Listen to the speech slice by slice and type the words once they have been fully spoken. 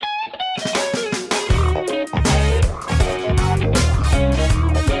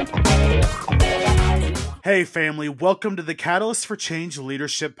Hey, family, welcome to the Catalyst for Change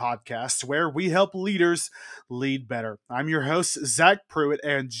Leadership Podcast, where we help leaders lead better. I'm your host, Zach Pruitt,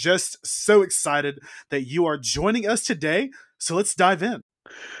 and just so excited that you are joining us today. So let's dive in.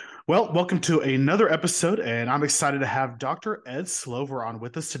 Well, welcome to another episode, and I'm excited to have Dr. Ed Slover on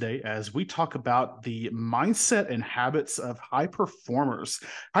with us today as we talk about the mindset and habits of high performers.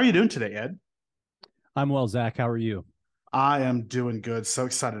 How are you doing today, Ed? I'm well, Zach. How are you? I am doing good. So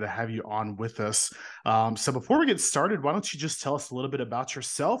excited to have you on with us. So before we get started, why don't you just tell us a little bit about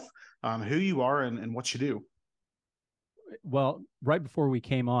yourself, who you are, and what you do? Well, right before we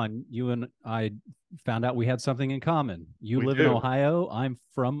came on, you and I found out we had something in common. You We live in do. Ohio. I'm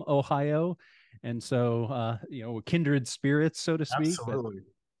from Ohio. And so, kindred spirits, so to speak. But Absolutely.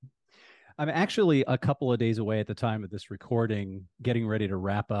 I'm actually a couple of days away at the time of this recording, getting ready to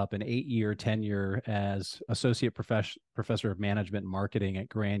wrap up an 8-year tenure as associate professor of management and marketing at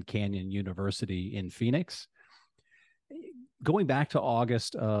Grand Canyon University in Phoenix. Going back to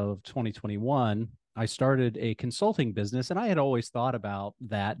August of 2021, I started a consulting business, and I had always thought about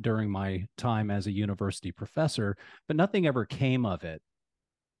that during my time as a university professor, but nothing ever came of it.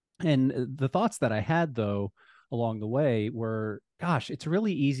 And the thoughts that I had, though, along the way were, gosh, it's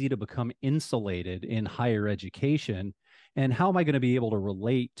really easy to become insulated in higher education. And how am I going to be able to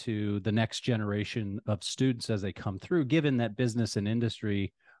relate to the next generation of students as they come through, given that business and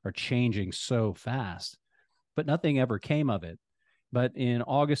industry are changing so fast? But nothing ever came of it. But in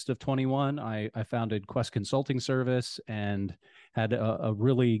August of 21, I founded Quest Consulting Service and had a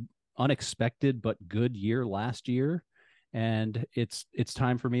really unexpected but good year last year. And it's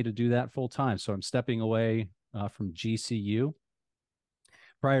time for me to do that full time. So I'm stepping away from GCU.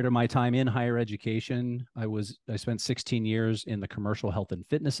 Prior to my time in higher education, I spent 16 years in the commercial health and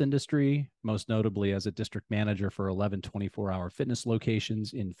fitness industry, most notably as a district manager for 11 24-hour fitness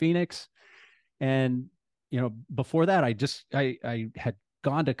locations in Phoenix. And before that, I had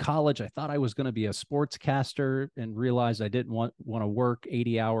gone to college. I thought I was going to be a sportscaster and realized I didn't want to work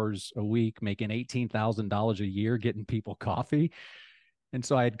 80 hours a week, making $18,000 a year, getting people coffee. And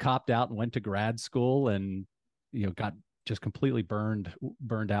so I had copped out and went to grad school and, got just completely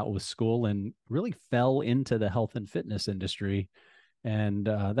burned out with school and really fell into the health and fitness industry. And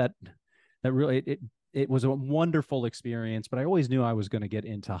that really, it was a wonderful experience, but I always knew I was going to get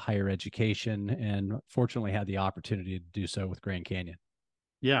into higher education and fortunately had the opportunity to do so with Grand Canyon.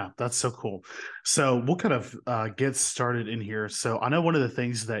 Yeah, that's so cool. So we'll kind of get started in here. So I know one of the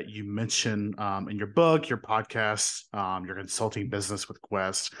things that you mention in your book, your podcast, your consulting business with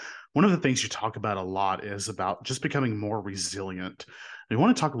Quest, one of the things you talk about a lot is about just becoming more resilient. We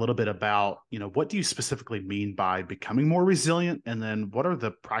want to talk a little bit about, what do you specifically mean by becoming more resilient? And then what are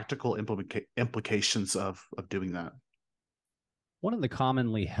the practical implications of doing that? One of the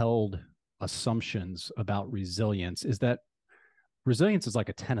commonly held assumptions about resilience is that resilience is like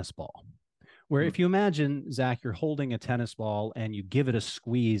a tennis ball, where Hmm. if you imagine, Zach, you're holding a tennis ball and you give it a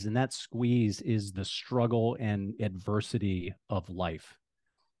squeeze, and that squeeze is the struggle and adversity of life.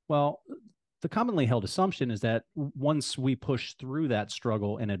 Well, the commonly held assumption is that once we push through that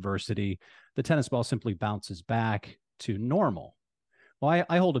struggle and adversity, the tennis ball simply bounces back to normal. Well,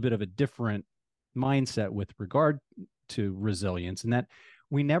 I hold a bit of a different mindset with regard to resilience, and that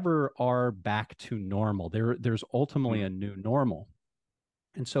we never are back to normal. There's ultimately Hmm. a new normal.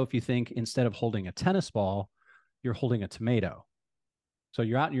 And so if you think instead of holding a tennis ball, you're holding a tomato. So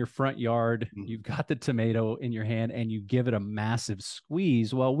you're out in your front yard, Hmm. you've got the tomato in your hand, and you give it a massive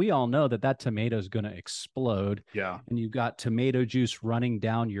squeeze. Well, we all know that that tomato is going to explode, Yeah. and you've got tomato juice running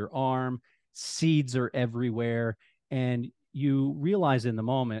down your arm, seeds are everywhere, and you realize in the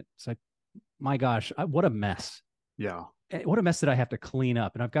moment, it's like, my gosh, what a mess. Yeah. What a mess that I have to clean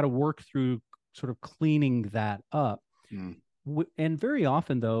up. And I've got to work through sort of cleaning that up. Hmm. And very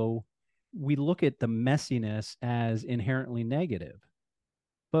often, though, we look at the messiness as inherently negative.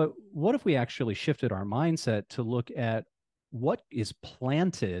 But what if we actually shifted our mindset to look at what is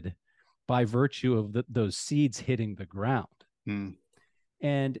planted by virtue of those seeds hitting the ground? Hmm.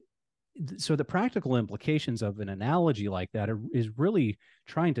 And so the practical implications of an analogy like that is really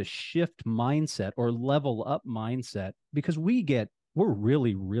trying to shift mindset or level up mindset because we're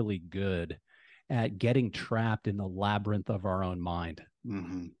really, really good at getting trapped in the labyrinth of our own mind,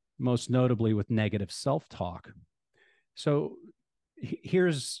 Hmm. most notably with negative self-talk. So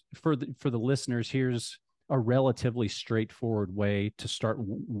here's for the listeners, here's a relatively straightforward way to start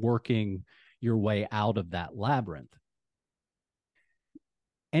working your way out of that labyrinth.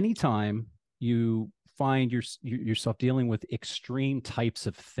 Anytime you find yourself dealing with extreme types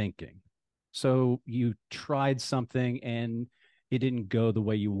of thinking, so you tried something and it didn't go the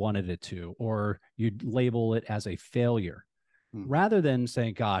way you wanted it to, or you'd label it as a failure, Mm. rather than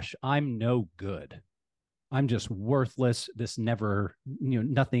saying, gosh, I'm no good. I'm just worthless. This never,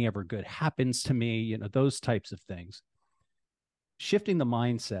 nothing ever good happens to me, those types of things. Shifting the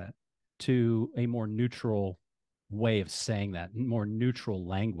mindset to a more neutral way of saying that, more neutral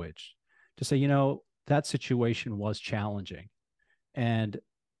language, to say, that situation was challenging. And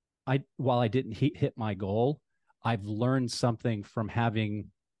while I didn't hit my goal, I've learned something from having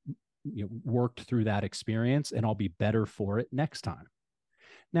worked through that experience, and I'll be better for it next time.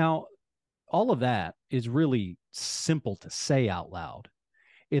 Now, all of that is really simple to say out loud.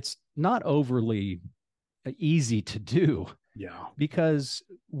 It's not overly easy to do Yeah. because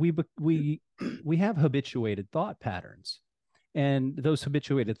we have habituated thought patterns. And those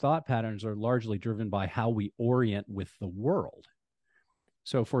habituated thought patterns are largely driven by how we orient with the world.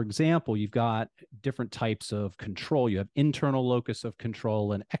 So, for example, you've got different types of control. You have internal locus of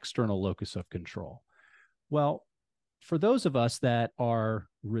control and external locus of control. Well, for those of us that are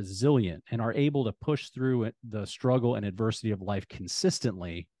resilient and are able to push through the struggle and adversity of life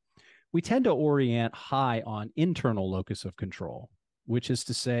consistently, we tend to orient high on internal locus of control, which is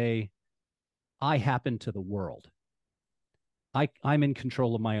to say, I happen to the world. I'm in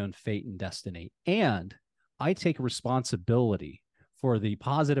control of my own fate and destiny. And I take responsibility for the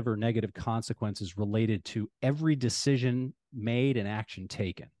positive or negative consequences related to every decision made and action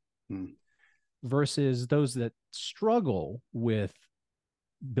taken. Mm. Versus those that struggle with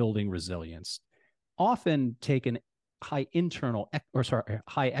building resilience often take an high external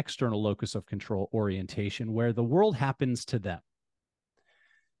locus of control orientation where the world happens to them.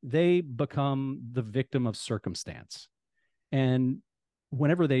 They become the victim of circumstance. And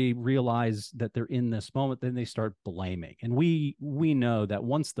whenever they realize that they're in this moment, then they start blaming. And we know that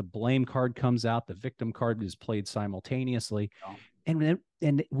once the blame card comes out, the victim card is played simultaneously. Yeah.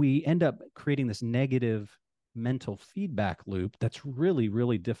 And we end up creating this negative mental feedback loop that's really,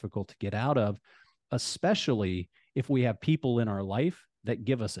 really difficult to get out of, especially if we have people in our life that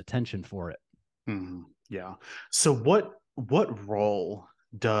give us attention for it. Mm. Yeah. So what role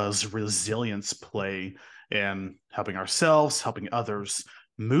does resilience play in helping ourselves, helping others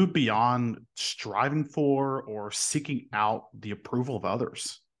move beyond striving for or seeking out the approval of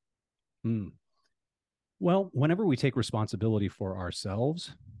others? Hmm. Well, whenever we take responsibility for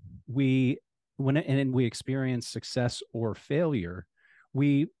ourselves, we and we experience success or failure,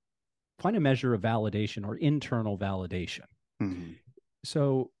 we find a measure of validation or internal validation. Mm.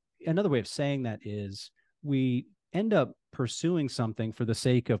 So another way of saying that is we end up pursuing something for the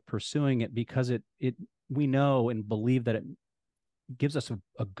sake of pursuing it because it we know and believe that it gives us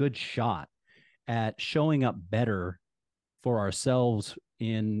a good shot at showing up better for ourselves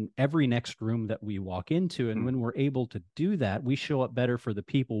in every next room that we walk into. And Mm. when we're able to do that, we show up better for the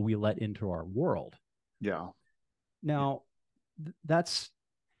people we let into our world. Yeah. Yeah. Now, that's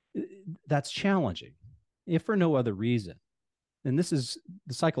challenging, if for no other reason. And this is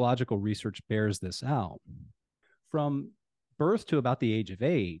the psychological research bears this out. From birth to about the age of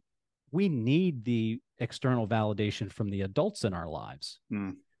 8, we need the external validation from the adults in our lives.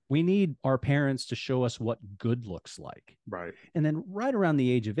 Mm. We need our parents to show us what good looks like. Right. And then right around the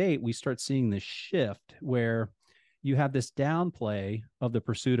age of 8, we start seeing this shift where you have this downplay of the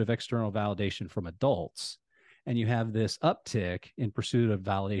pursuit of external validation from adults, and you have this uptick in pursuit of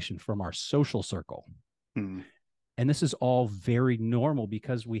validation from our social circle. Mm. And this is all very normal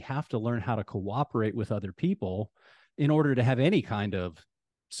because we have to learn how to cooperate with other people in order to have any kind of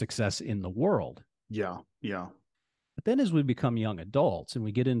success in the world. Yeah. Yeah. But then as we become young adults and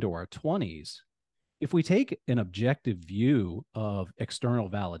we get into our 20s, if we take an objective view of external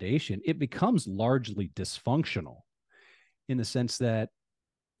validation, it becomes largely dysfunctional in the sense that,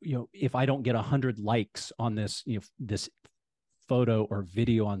 if I don't get 100 likes on this, this photo or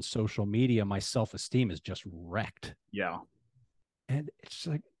video on social media, my self-esteem is just wrecked. Yeah. And it's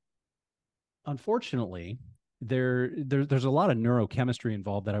like, unfortunately, there's a lot of neurochemistry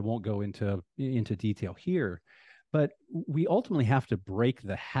involved that I won't go into detail here, but we ultimately have to break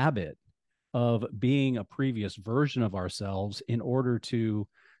the habit of being a previous version of ourselves in order to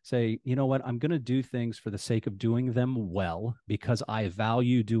say, you know what, I'm going to do things for the sake of doing them well because I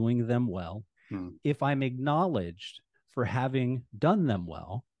value doing them well. Mm. If I'm acknowledged for having done them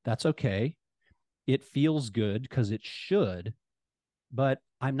well, that's okay. It feels good because it should, but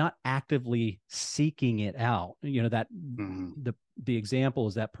I'm not actively seeking it out. That Mm. the example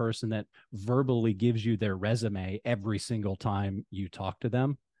is that person that verbally gives you their resume every single time you talk to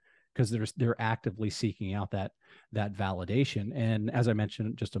them. because they're actively seeking out that validation. And as I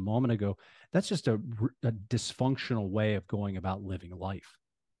mentioned just a moment ago, that's just a dysfunctional way of going about living life.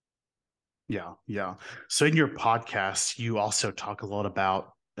 Yeah, yeah. So in your podcast, you also talk a lot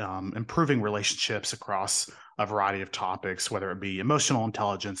about improving relationships across a variety of topics, whether it be emotional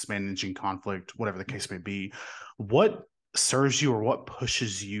intelligence, managing conflict, whatever the case may be. What serves you or what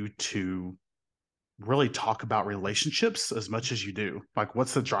pushes you to really talk about relationships as much as you do? Like,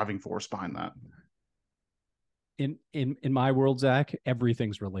 what's the driving force behind that? In my world, Zach,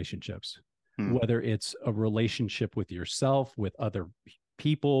 everything's relationships. Hmm. Whether it's a relationship with yourself, with other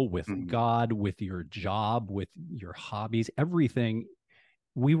people, with Hmm. God, with your job, with your hobbies, everything,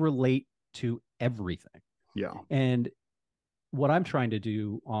 we relate to everything. Yeah. And what I'm trying to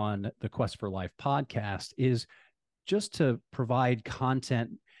do on the Quest for Life podcast is just to provide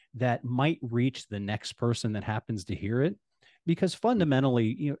content that might reach the next person that happens to hear it. Because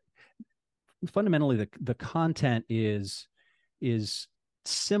fundamentally, the content is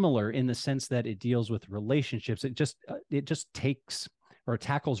similar in the sense that it deals with relationships. It just takes or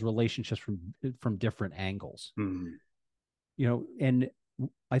tackles relationships from different angles. Hmm. And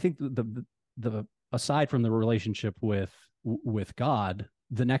I think the aside from the relationship with God,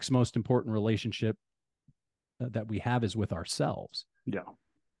 the next most important relationship that we have is with ourselves. Yeah.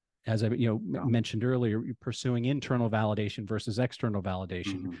 As I Yeah. mentioned earlier, pursuing internal validation versus external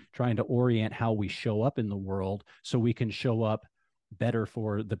validation, Hmm. trying to orient how we show up in the world so we can show up better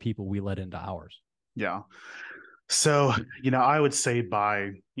for the people we let into ours. Yeah. So, I would say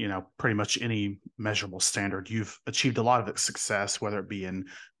by, pretty much any measurable standard, you've achieved a lot of success, whether it be in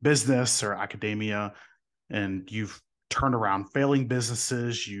business or academia, and you've turned around failing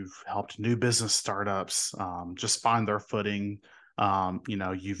businesses. You've helped new business startups just find their footing.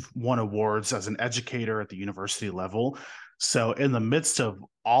 You've won awards as an educator at the university level. So, in the midst of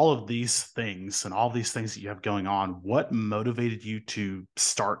all of these things and all of these things that you have going on, what motivated you to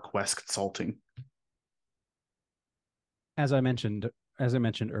start Quest Consulting? As I mentioned, as I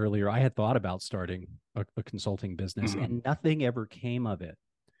mentioned earlier, I had thought about starting a consulting business Hmm. and nothing ever came of it.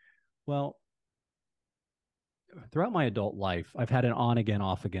 Well, throughout my adult life, I've had an on again,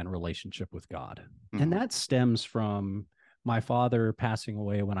 off again relationship with God. And Hmm. that stems from my father passing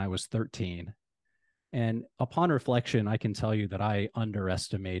away when I was 13. And upon reflection, I can tell you that I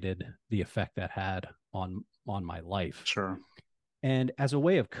underestimated the effect that had on my life. Sure. And as a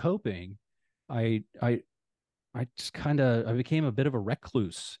way of coping, I I I just I became a bit of a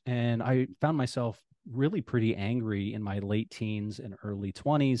recluse, and I found myself really pretty angry in my late teens and early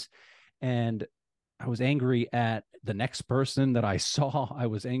 20s. And I was angry at the next person that I saw. I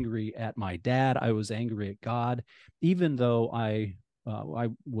was angry at my dad. I was angry at God, even though I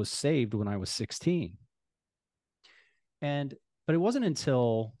was saved when I was 16. And but it wasn't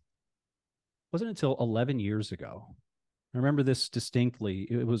until 11 years ago. I remember this distinctly.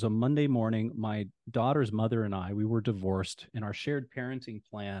 It was a Monday morning. My daughter's mother and we were divorced, and our shared parenting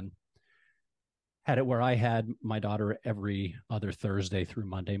plan had it where I had my daughter every other Thursday through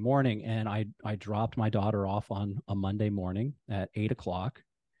Monday morning. And I dropped my daughter off on a Monday morning at 8 o'clock.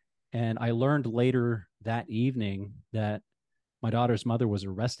 And I learned later that evening that my daughter's mother was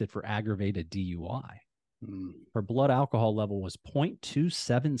arrested for aggravated DUI. Mm. Her blood alcohol level was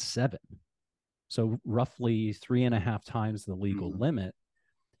 0.277. So roughly three and a half times the legal Mhm. limit.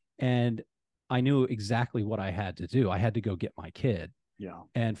 And I knew exactly what I had to do. I had to go get my kid. Yeah.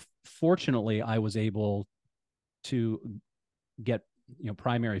 And fortunately, I was able to get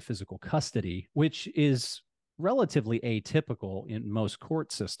primary physical custody, which is relatively atypical in most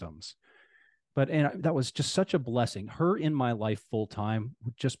court systems. And that was just such a blessing. Her in my life full time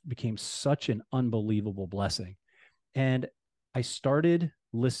just became such an unbelievable blessing. And I started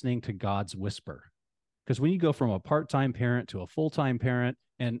listening to God's whisper. Because when you go from a part time parent to a full time parent,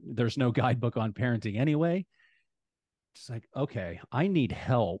 and there's no guidebook on parenting anyway, it's like, okay, I need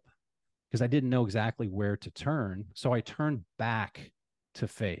help because I didn't know exactly where to turn. So I turned back to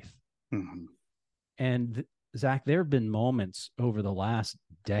faith. Mhm. And Zach, there have been moments over the last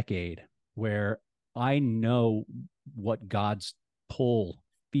decade where I know what God's pull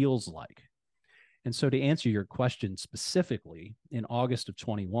feels like. And so, to answer your question specifically, in August of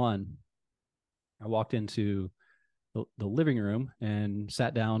 21, I walked into the living room and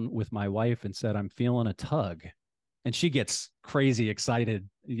sat down with my wife and said, I'm feeling a tug. And she gets crazy excited,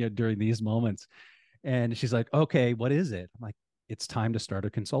 during these moments. And she's like, okay, what is it? I'm like, it's time to start a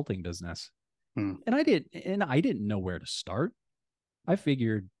consulting business. Mm. And I didn't know where to start. I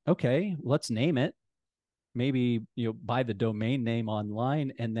figured, okay, let's name it. Maybe, buy the domain name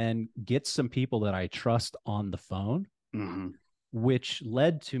online and then get some people that I trust on the phone. Mhm. which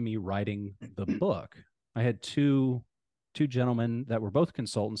led to me writing the book. I had two gentlemen that were both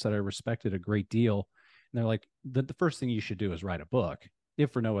consultants that I respected a great deal. And they're like, the first thing you should do is write a book.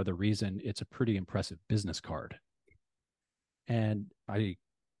 If for no other reason, it's a pretty impressive business card. And I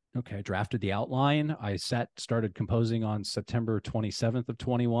drafted the outline. I started composing on September 27th of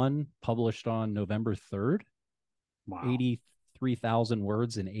 21, published on November 3rd. Wow. 83,000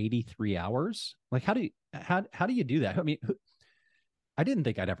 words in 83 hours. Like, how do you do that? I mean, I didn't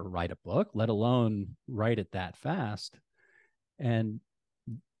think I'd ever write a book, let alone write it that fast. And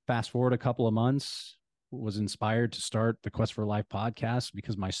fast forward a couple of months, was inspired to start the Quest for Life podcast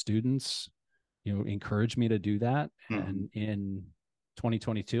because my students, encouraged me to do that. Mm-hmm. And in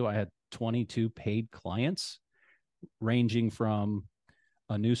 2022, I had 22 paid clients, ranging from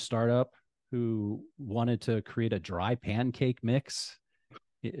a new startup who wanted to create a dry pancake mix,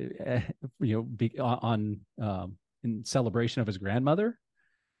 on in celebration of his grandmother,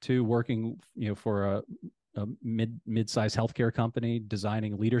 to working, for a mid-sized healthcare company,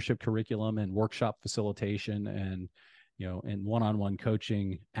 designing leadership curriculum and workshop facilitation, and and one-on-one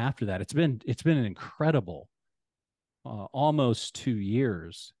coaching. After that, it's been an incredible almost 2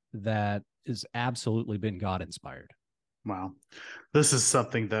 years that has absolutely been God inspired. Wow. This is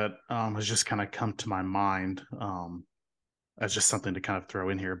something that has just kind of come to my mind as just something to kind of throw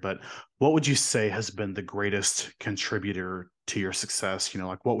in here. But what would you say has been the greatest contributor to your success?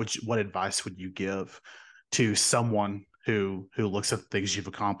 Like what advice would you give to someone who looks at the things you've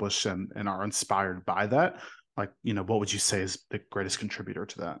accomplished and are inspired by that? Like, what would you say is the greatest contributor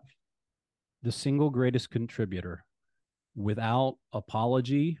to that? The single greatest contributor, without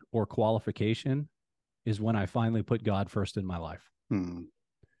apology or qualification, is when I finally put God first in my life.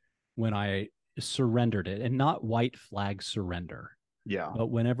 When I surrendered it, and not white flag surrender. Yeah. But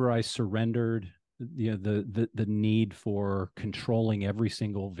whenever I surrendered the need for controlling every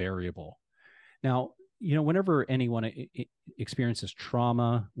single variable. Now, whenever anyone experiences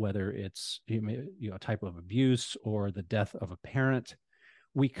trauma, whether it's a type of abuse or the death of a parent,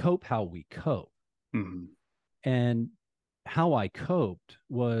 we cope how we cope. Mm-hmm. And how I coped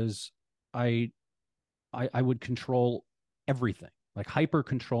was I would control everything, like hyper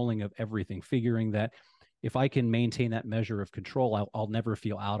controlling of everything, figuring that if I can maintain that measure of control, I'll never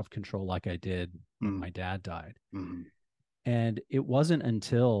feel out of control like I did when my dad died. Mm-hmm. And it wasn't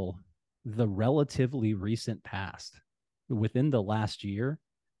until the relatively recent past, within the last year,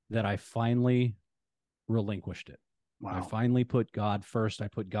 that I finally relinquished it. Wow. I finally put God first. I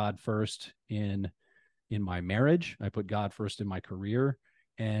put God first in my marriage. I put God first in my career.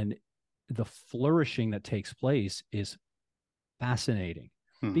 And the flourishing that takes place is fascinating,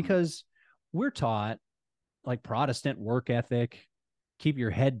 because we're taught, like, Protestant work ethic, keep your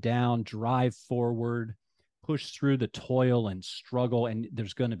head down, drive forward, push through the toil and struggle, and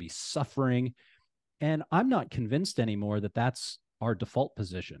there's going to be suffering. And I'm not convinced anymore that that's our default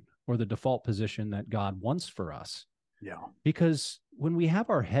position, or the default position that God wants for us. Yeah. Because when we have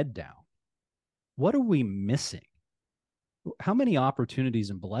our head down, what are we missing? How many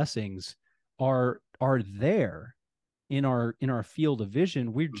opportunities and blessings are there in our field of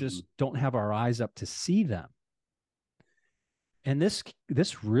vision? We just don't have our eyes up to see them. And this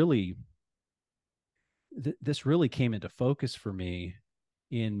really came into focus for me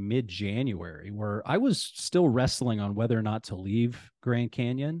in mid-January, where I was still wrestling on whether or not to leave Grand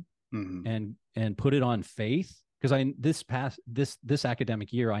Canyon and put it on faith. Because this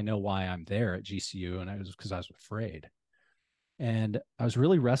academic year, I know why I'm there at GCU, and it was because I was afraid. And I was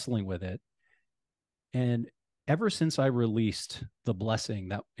really wrestling with it. And ever since I released the blessing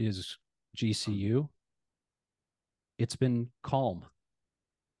that is GCU, it's been calm.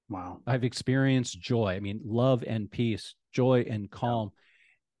 Wow. I've experienced joy. I mean, love and peace, joy and calm.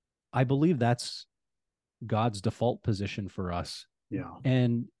 Yeah. I believe that's God's default position for us. Yeah.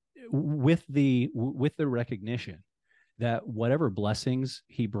 And with the recognition that whatever blessings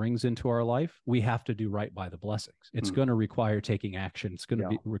he brings into our life, we have to do right by the blessings. It's going to require taking action. It's going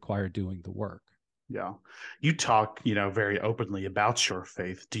to require doing the work. Yeah. You talk, very openly about your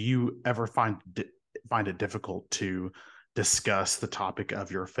faith. Do you ever find it difficult to discuss the topic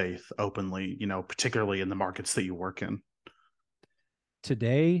of your faith openly, particularly in the markets that you work in?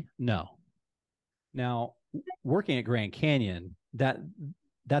 Today, no. Now, working at Grand Canyon,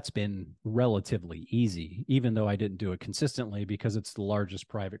 that's been relatively easy, even though I didn't do it consistently, because it's the largest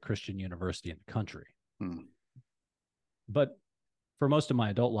private Christian university in the country. But for most of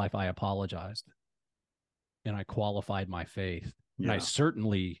my adult life, I apologized and I qualified my faith. And I Yeah.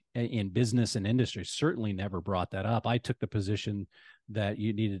 certainly, in business and industry, certainly never brought that up. I took the position that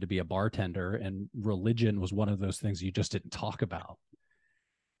you needed to be a bartender, and religion was one of those things you just didn't talk about.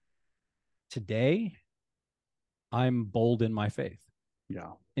 Today, I'm bold in my faith.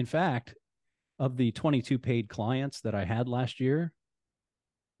 Yeah. In fact, of the 22 paid clients that I had last year,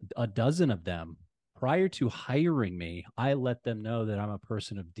 a dozen of them, prior to hiring me, I let them know that I'm a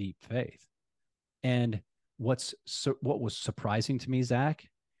person of deep faith. And what was surprising to me, Zach,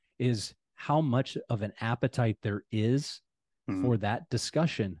 is how much of an appetite there is Mm-hmm. for that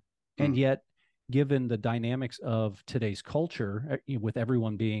discussion. And Mm-hmm. yet, given the dynamics of today's culture, with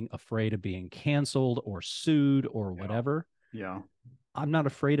everyone being afraid of being canceled or sued or Yeah. whatever, Yeah. I'm not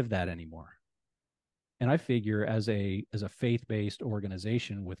afraid of that anymore. And I figure as a faith-based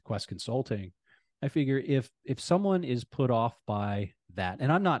organization with Quest Consulting, I figure if someone is put off by that,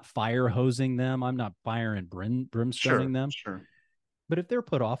 and I'm not fire hosing them, I'm not fire and brimstoning Sure. them, Sure. but if they're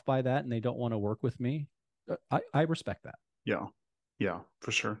put off by that and they don't want to work with me, I respect that. Yeah. Yeah,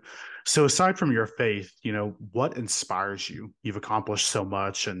 for sure. So aside from your faith, what inspires you? You've accomplished so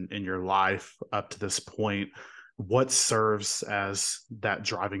much in your life up to this point. What serves as that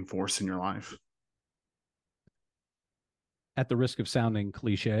driving force in your life? At the risk of sounding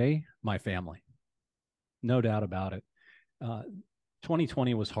cliche, my family, no doubt about it. Uh,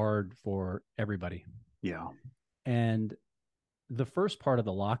 2020 was hard for everybody, Yeah. and the first part of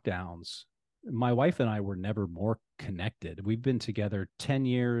the lockdowns, my wife and I were never more connected. We've been together 10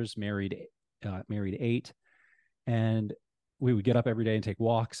 years, married 8, and we would get up every day and take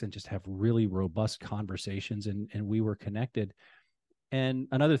walks and just have really robust conversations, and we were connected. And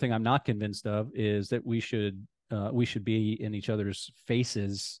another thing I'm not convinced of is that we should be in each other's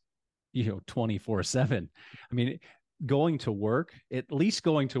faces, 24/7. I mean, going to work, at least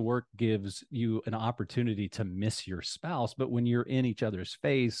going to work gives you an opportunity to miss your spouse, but when you're in each other's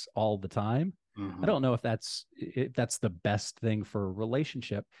face all the time, I Hmm. don't know if that's the best thing for a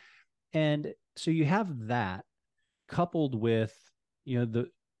relationship. And so you have that coupled with, the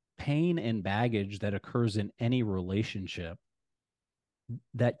pain and baggage that occurs in any relationship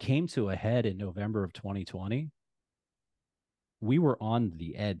that came to a head in November of 2020. We were on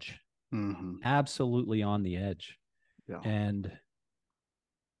the edge, Hmm. absolutely on the edge. Yeah. And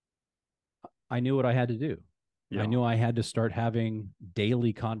I knew what I had to do. I Yeah. knew I had to start having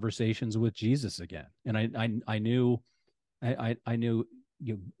daily conversations with Jesus again. And I knew, I knew,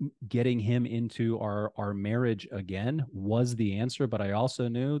 getting him into our marriage again was the answer, but I also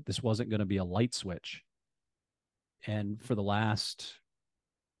knew this wasn't going to be a light switch. And for the last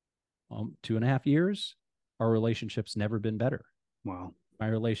 2.5 years, our relationship's never been better. Wow. My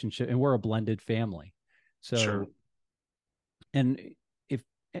relationship, and we're a blended family. Sure. So, and if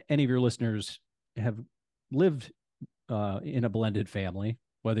any of your listeners have lived in a blended family,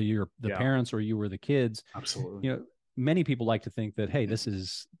 whether you're the Yeah. parents or you were the kids, Absolutely. many people like to think that, hey, this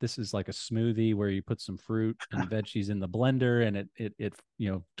is like a smoothie where you put some fruit and veggies in the blender and it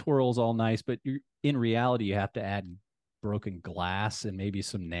twirls all nice, but in reality you have to add broken glass and maybe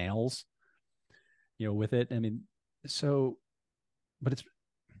some nails, with it. I mean, so, but it's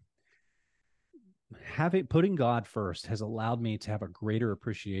having putting God first has allowed me to have a greater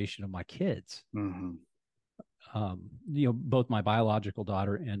appreciation of my kids. Hmm. Both my biological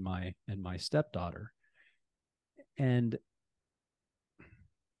daughter and my stepdaughter. And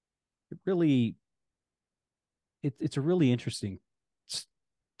it really, it's a really interesting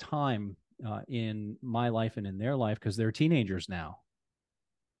time in my life and in their life because they're teenagers now.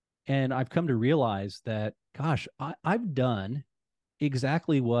 And I've come to realize that, gosh, I've done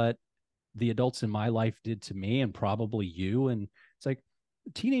exactly what the adults in my life did to me and probably you. And it's like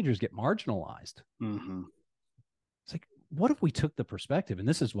teenagers get marginalized. Hmm. It's like, what if we took the perspective? And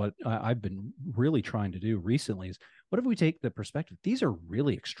this is what I've been really trying to do recently is what if we take the perspective? These are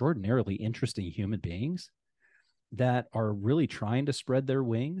really extraordinarily interesting human beings that are really trying to spread their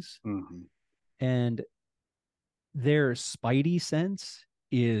wings, Hmm. and their spidey sense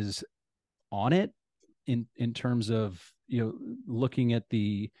is on it in terms of, looking at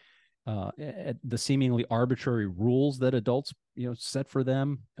the seemingly arbitrary rules that adults set for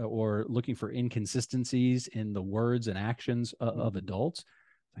them, or looking for inconsistencies in the words and actions of Hmm. adults.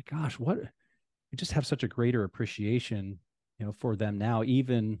 Like, gosh, what we just have such a greater appreciation for them now,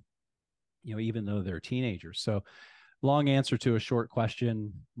 even though they're teenagers. So, long answer to a short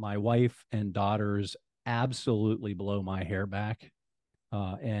question, my wife and daughters absolutely blow my hair back.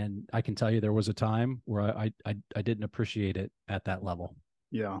 And I can tell you there was a time where I didn't appreciate it at that level.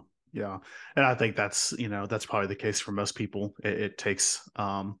 Yeah. Yeah. And I think that's probably the case for most people. It takes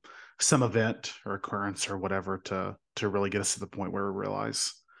some event or occurrence or whatever to really get us to the point where we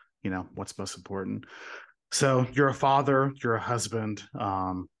realize, what's most important. So you're a father, you're a husband,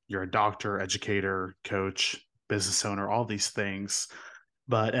 you're a doctor, educator, coach, business owner, all these things.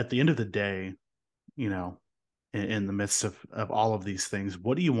 But at the end of the day, you know, in the midst of all of these things,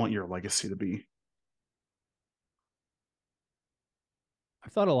 what do you want your legacy to be?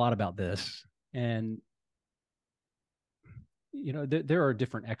 I've thought a lot about this, and there are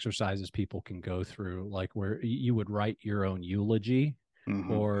different exercises people can go through, like where you would write your own eulogy,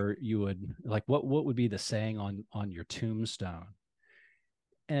 Mm-hmm. or you would like what would be the saying on your tombstone.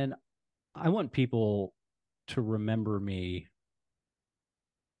 And I want people to remember me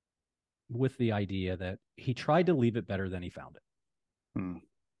with the idea that he tried to leave it better than he found it, Mm.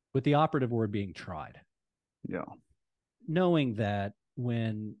 with the operative word being tried. Yeah. Knowing that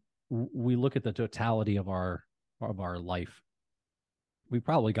when we look at the totality of our life, we've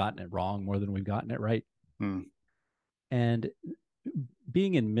probably gotten it wrong more than we've gotten it right. Mm. And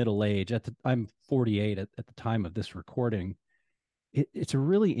being in middle age, I'm 48 at the time of this recording, it's a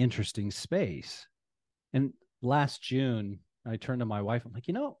really interesting space. And last June, I turned to my wife. I'm like,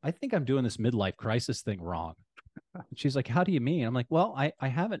 I think I'm doing this midlife crisis thing wrong. And she's like, how do you mean? I'm like, well, I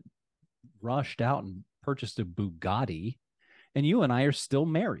haven't rushed out and purchased a Bugatti, and you and I are still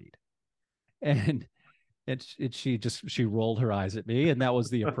married. And she rolled her eyes at me, and that was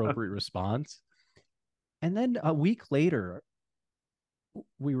the appropriate response. And then a week later,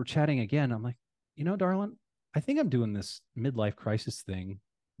 we were chatting again. I'm like, darling, I think I'm doing this midlife crisis thing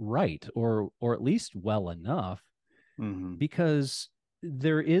right, or at least well enough, Mm-hmm. because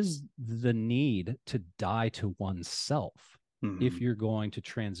there is the need to die to oneself if Mm-hmm. you're going to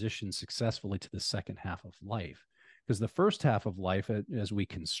transition successfully to the second half of life. Because the first half of life, as we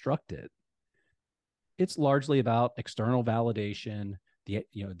construct it, it's largely about external validation,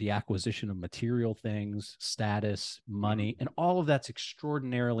 the acquisition of material things, status, money, Mm-hmm. and all of that's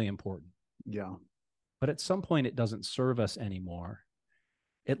extraordinarily important. Yeah. But at some point, it doesn't serve us anymore,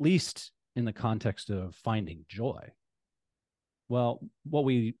 at least in the context of finding joy. Well, what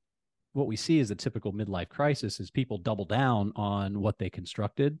we see as a typical midlife crisis is people double down on what they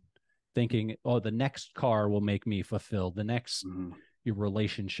constructed, thinking, oh, the next car will make me fulfilled, the next Mm-hmm. your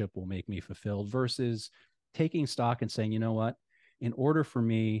relationship will make me fulfilled, versus taking stock and saying, you know what, in order for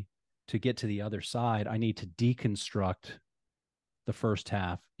me to get to the other side, I need to deconstruct the first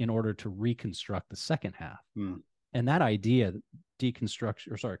half in order to reconstruct the second half. Mm-hmm. And that idea,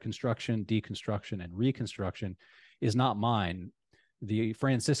 construction, deconstruction, and reconstruction, is not mine. The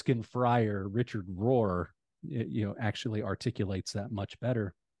Franciscan friar Richard Rohr, actually articulates that much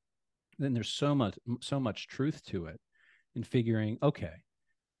better. Then there's so much truth to it in figuring, okay,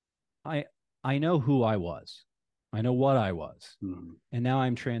 I I know who I was, I know what I was, Mm-hmm. and now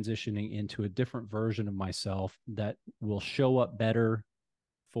I'm transitioning into a different version of myself that will show up better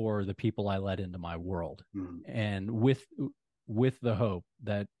for the people I let into my world. Mm-hmm. And with the hope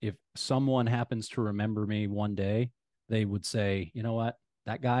that if someone happens to remember me one day, they would say, you know what,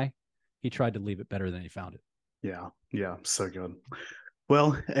 that guy, he tried to leave it better than he found it. Yeah. Yeah. So good.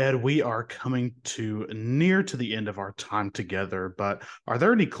 Well, Ed, we are coming to near to the end of our time together, but are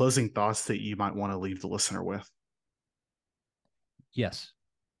there any closing thoughts that you might want to leave the listener with? Yes,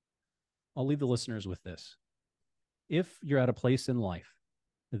 I'll leave the listeners with this. If you're at a place in life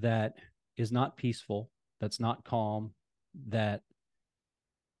that is not peaceful, that's not calm, that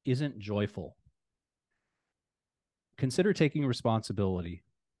isn't joyful, consider taking responsibility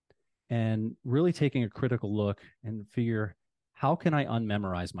and really taking a critical look and figure, how can I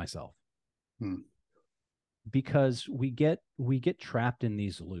unmemorize myself? Hmm. Because we get trapped in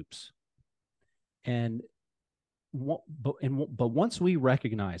these loops. And but once we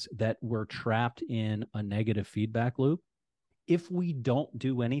recognize that we're trapped in a negative feedback loop, if we don't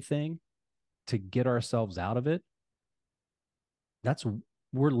do anything to get ourselves out of it, that's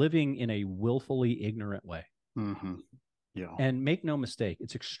we're living in a willfully ignorant way. Mm-hmm. Yeah. And make no mistake,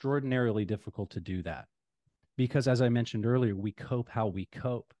 it's extraordinarily difficult to do that, because as I mentioned earlier, we cope how we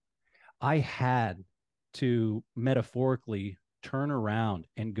cope. I had to metaphorically turn around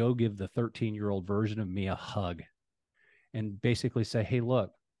and go give the 13-year-old version of me a hug and basically say, hey,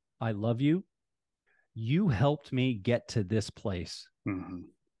 look, I love you. You helped me get to this place, Mm-hmm.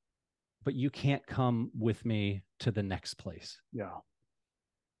 but you can't come with me to the next place. Yeah.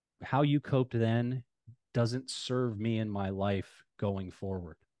 How you coped then doesn't serve me in my life going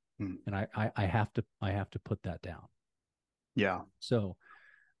forward. Mm. And I have to put that down. Yeah. So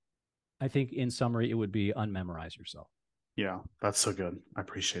I think in summary, it would be unmemorize yourself. Yeah. That's so good. I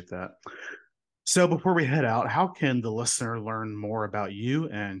appreciate that. So before we head out, how can the listener learn more about you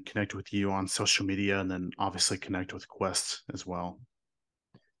and connect with you on social media, and then obviously connect with Quest as well?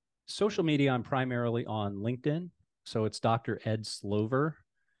 Social media, I'm primarily on LinkedIn. So it's Dr. Ed Slover.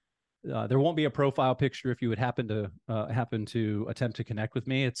 There won't be a profile picture if you would happen to attempt to connect with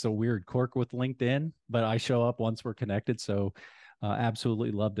me. It's a weird quirk with LinkedIn, but I show up once we're connected. So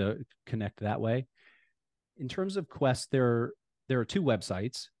absolutely love to connect that way. In terms of Quest, there are two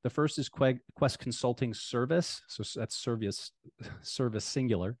websites. The first is Quest Consulting Service. So that's service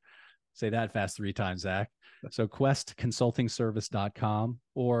singular. Say that fast 3 times, Zach. So questconsultingservice.com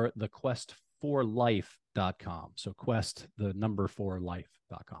or the quest4life.com. So quest, the number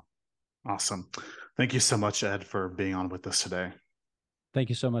 4life.com. Awesome. Thank you so much, Ed, for being on with us today. Thank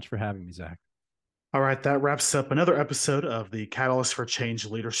you so much for having me, Zach. All right, that wraps up another episode of the Catalyst for Change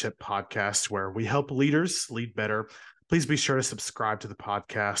Leadership podcast, where we help leaders lead better. Please be sure to subscribe to the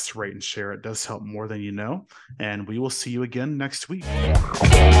podcast, rate and share. It does help more than you know. And we will see you again next week.